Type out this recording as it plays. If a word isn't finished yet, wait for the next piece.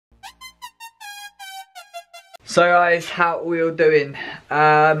So guys, how are we all doing?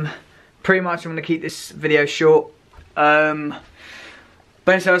 Pretty much I'm going to keep this video short. Basically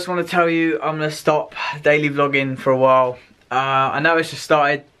I just want to tell you I'm going to stop daily vlogging for a while. I know it's just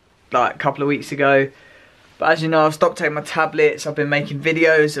started like a couple of weeks ago, but as you know, I've stopped taking my tablets. I've been making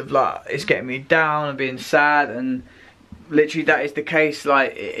videos of like it's getting me down and being sad, and literally that is the case.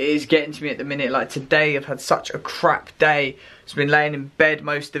 Like, it is getting to me at the minute. Like today I've had such a crap day. Just been laying in bed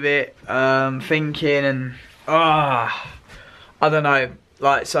most of it, thinking, and I don't know.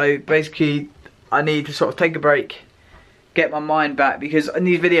 Like, so basically I need to sort of take a break, get my mind back, because in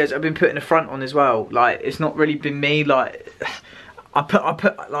these videos I've been putting a front on as well. Like, it's not really been me. Like,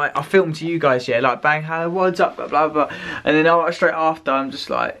 I filmed to you guys, yeah, like bang, hello, what's up, blah blah blah, and then straight after I'm just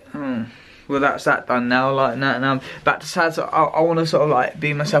like, well, that's that done now. Like, now I'm back to sad. So I want to sort of like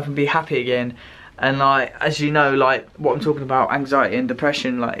be myself and be happy again. And like, as you know, like what I'm talking about, anxiety and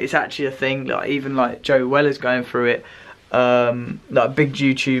depression, like it's actually a thing. Like even like Joe Weller's going through it. Like a big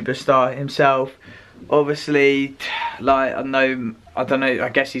YouTuber star himself. Obviously, like I don't know. I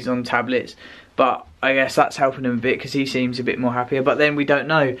guess he's on tablets, but I guess that's helping him a bit because he seems a bit more happier. But then we don't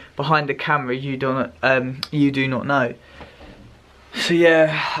know. Behind the camera, you do not know. So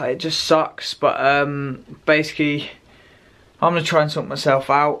yeah, it just sucks. But basically, I'm gonna try and sort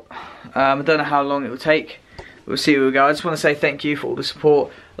myself out. I don't know how long it will take. We'll see where we go. I just want to say thank you for all the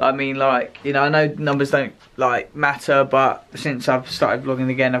support. I mean, like, you know, I know numbers don't like matter, but since I've started vlogging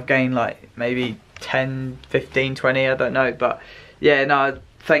again, I've gained like maybe 10, 15, 20, I don't know. But yeah, no,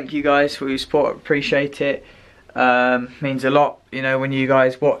 thank you guys for your support. I appreciate it. Means a lot, you know, when you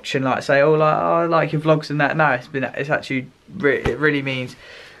guys watch and like say, oh, like, oh, I like your vlogs and that. No, it's actually it really means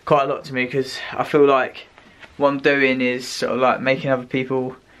quite a lot to me, because I feel like what I'm doing is sort of like making other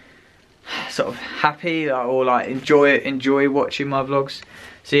people sort of happy, or like enjoy watching my vlogs.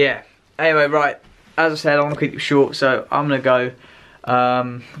 So yeah, anyway, right, as I said, I want to keep it short, so I'm gonna go.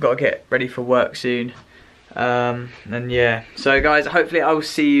 I've got to get ready for work soon, and yeah, so guys, hopefully I will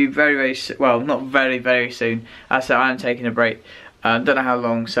see you very well, not very soon. As I said, I am taking a break, don't know how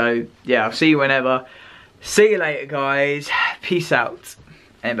long, so yeah, I'll see you whenever. See you later guys, peace out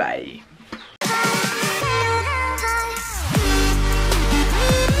and bye.